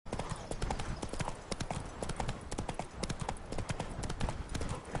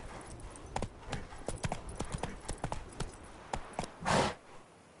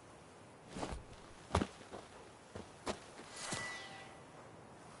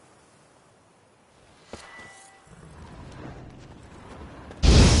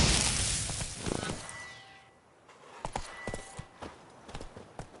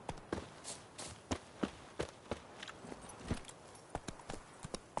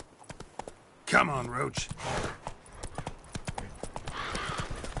Come on, Roach.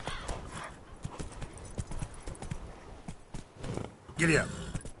 Giddy up.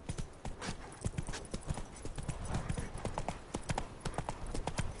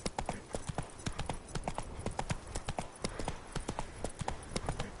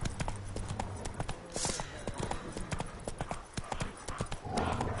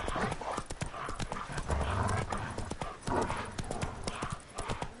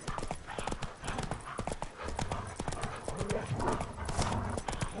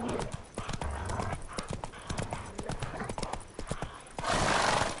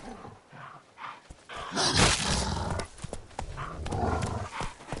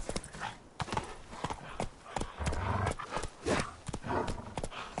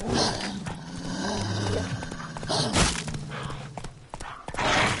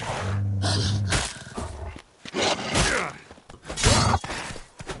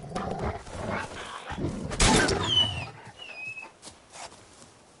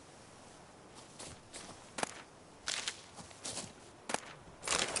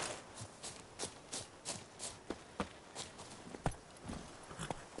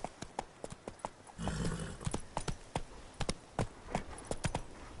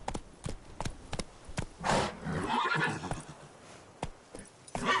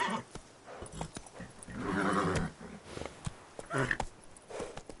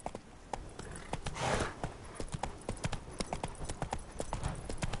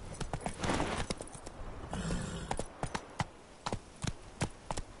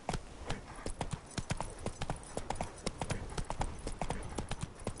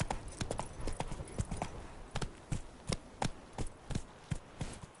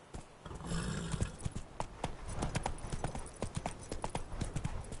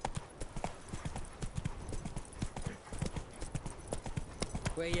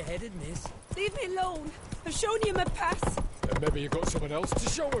 Where you headed, miss? Leave me alone. I've shown you my pass. Maybe you got someone else to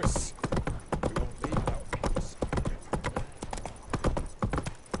show us. We won't leave without us.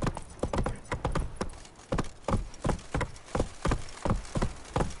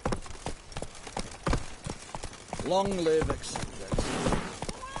 Long live Excellency.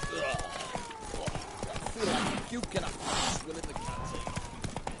 I feel like puking up will in the canteen.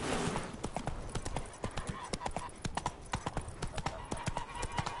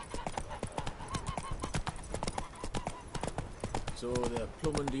 So the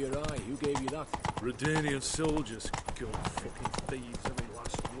plum under your eye, who gave you that? Renarde soldiers killed fucking thieves every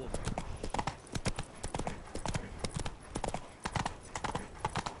last one.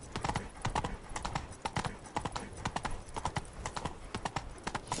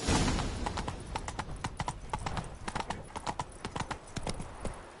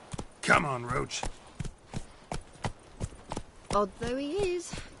 Come on, Roach. Odd though he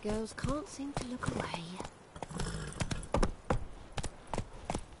is, girls can't seem to look away.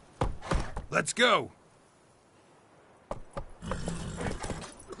 Let's go.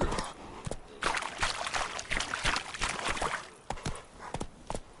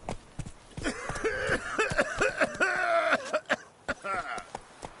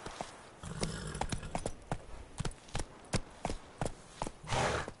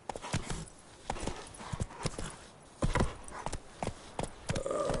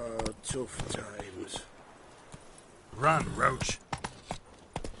 Tough times. Run, Roach.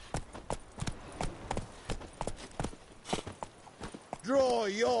 Draw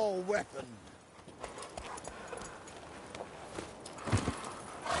your weapon.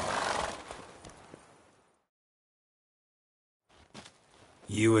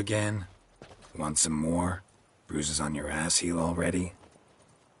 You again? Want some more? Bruises on your ass heel already?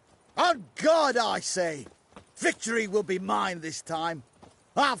 On God, I say! Victory will be mine this time.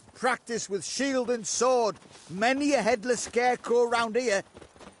 I've practiced with shield and sword. Many a headless scarecrow round here.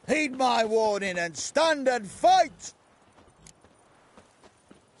 Heed my warning and stand and fight!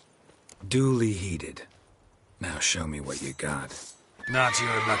 Duly heeded. Now show me what you got. Not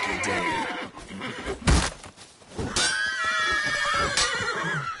your lucky day.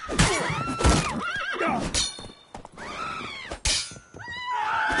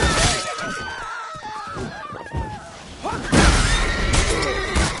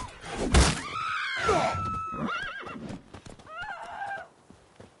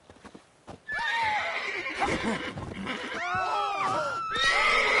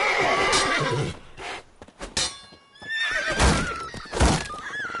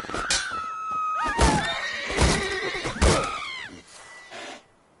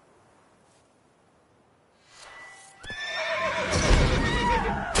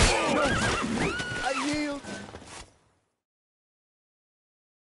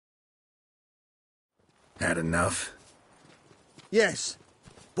 Had enough? Yes,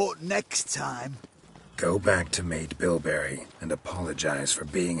 but next time... Go back to Maid Bilberry and apologize for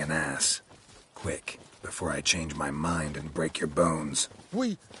being an ass. Quick, before I change my mind and break your bones.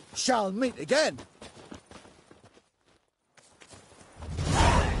 We shall meet again.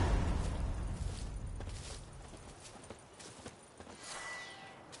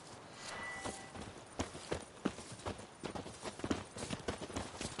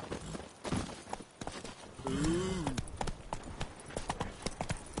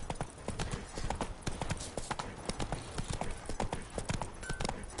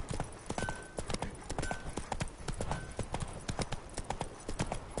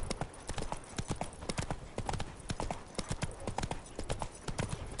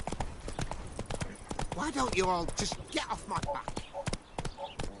 Why don't you all just get off my back?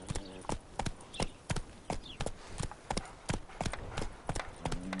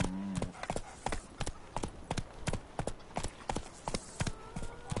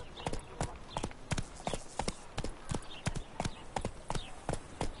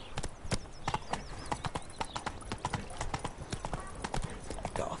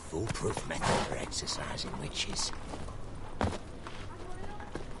 Got a foolproof method for exercising witches.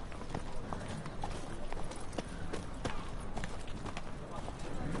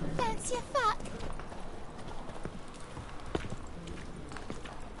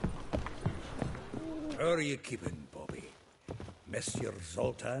 How are you keeping, Bobby? Miss your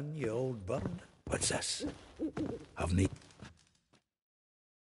Zoltan, you old bird? What's this? Have need.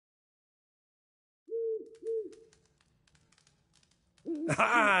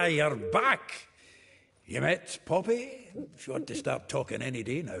 Ah, you're back! You met Poppy? She ought to start talking any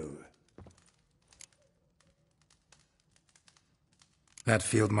day now. That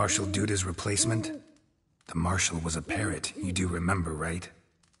Field Marshal Duda's replacement? The Marshal was a parrot, you do remember, right?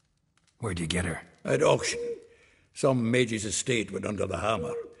 Where'd you get her? At auction. Some mage's estate went under the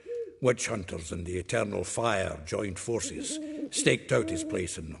hammer. Witch hunters and the Eternal Fire joined forces, staked out his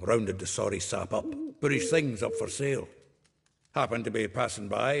place and rounded the sorry sap up, put his things up for sale. Happened to be passing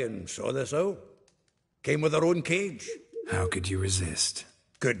by and saw this out. Came with her own cage. How could you resist?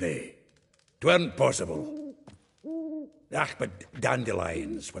 Could they? 'Tweren't possible. Ah, but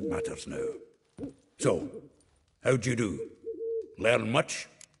Dandelion's what matters now. So, how'd you do? Learn much?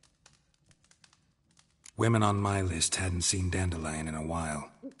 Women on my list hadn't seen Dandelion in a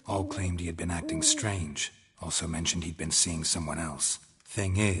while. All claimed he had been acting strange. Also mentioned he'd been seeing someone else.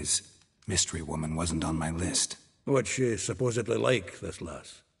 Thing is, Mystery Woman wasn't on my list. What's she supposedly like, this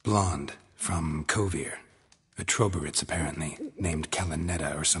lass? Blonde, from Kovir. A Troberitz, apparently, named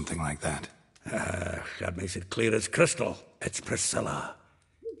Kellanetta or something like that. That makes it clear as crystal. It's Priscilla.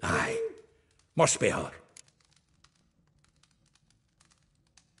 Aye. Must be her.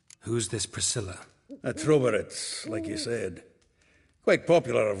 Who's this Priscilla? A Troberitz, like you said. Quite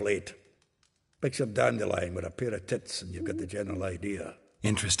popular of late. Picture Dandelion with a pair of tits and you've got the general idea.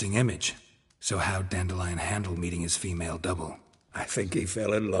 Interesting image. So how'd Dandelion handle meeting his female double? I think he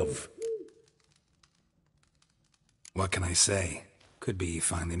fell in love. What can I say? Could be he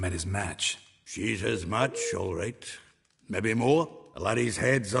finally met his match. She's his match, all right. Maybe more. The laddie's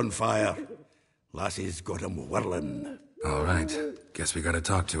head's on fire. Lassie's got him whirling. All right. Guess we gotta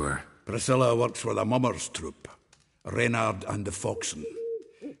talk to her. Priscilla works for the Mummers troupe. Renarde and Foxen.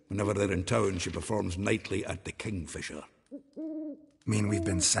 Whenever they're in town, she performs nightly at the Kingfisher. Mean we've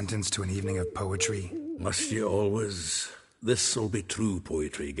been sentenced to an evening of poetry? Must you always? This'll be true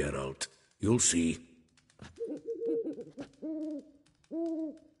poetry, Geralt. You'll see.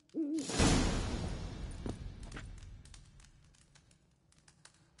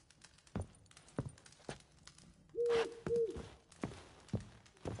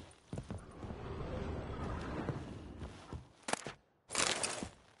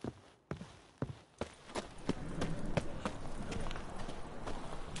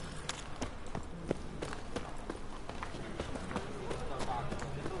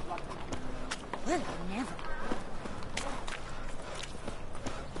 Well, never.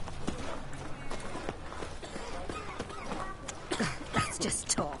 Let's just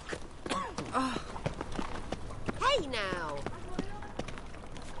talk. Hey now!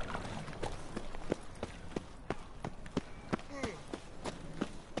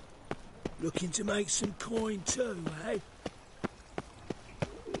 Looking to make some coin too, eh?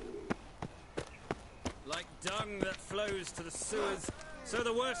 Like dung that flows to the sewers, so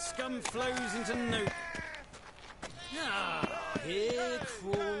the worst scum flows into no... Ah, here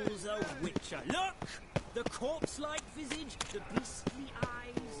crawls a witcher. Look! The corpse-like visage, the beastly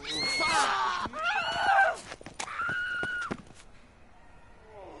eyes...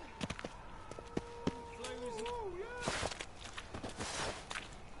 flows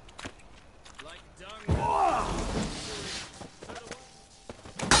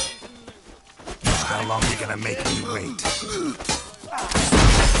long you gonna make me wait?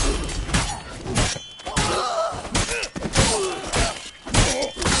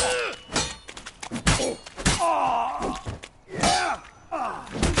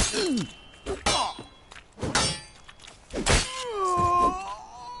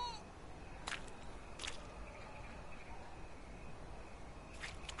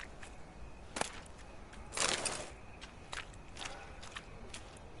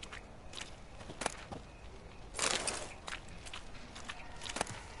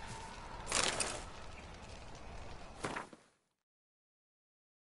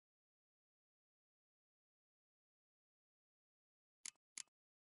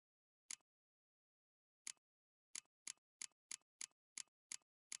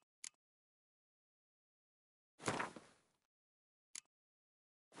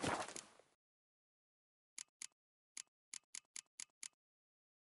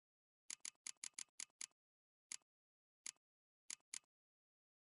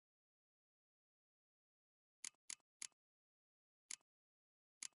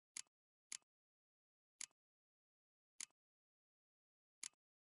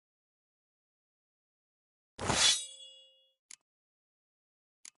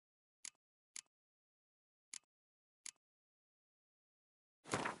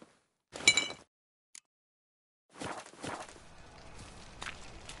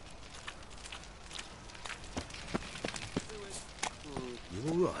 You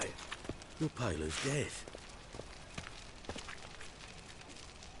all right? You're pale as death.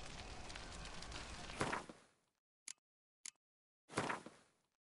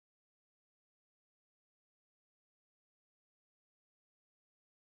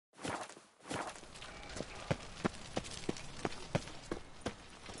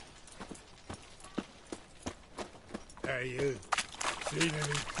 Hey, you. Seen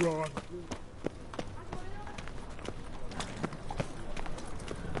any crime?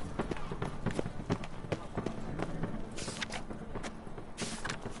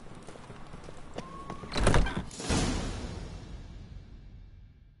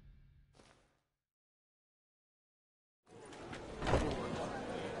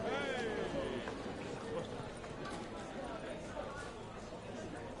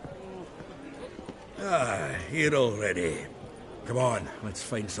 Here already. Come on, let's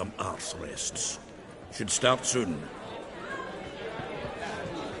find some arse rests. Should start soon.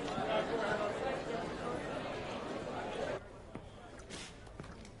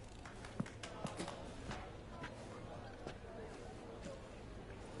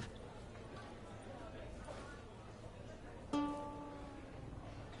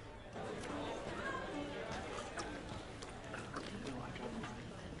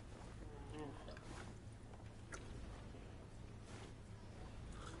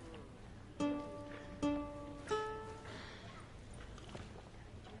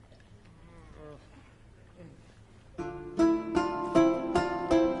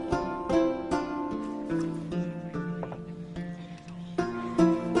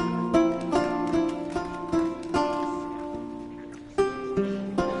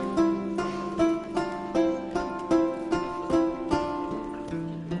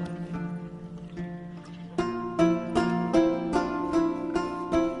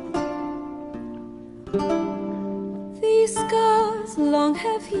 Long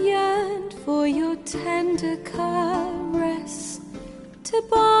have yearned for your tender caress, to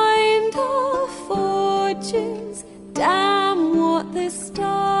bind our fortunes. Damn what the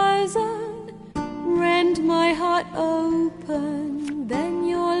stars are. Rend my heart open, then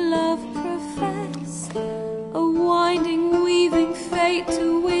your love profess. A winding, weaving fate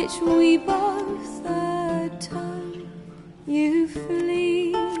to which we both atone. You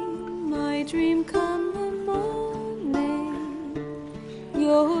flee, my dream come.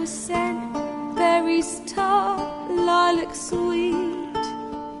 Your scent, berries tart, lilac sweet.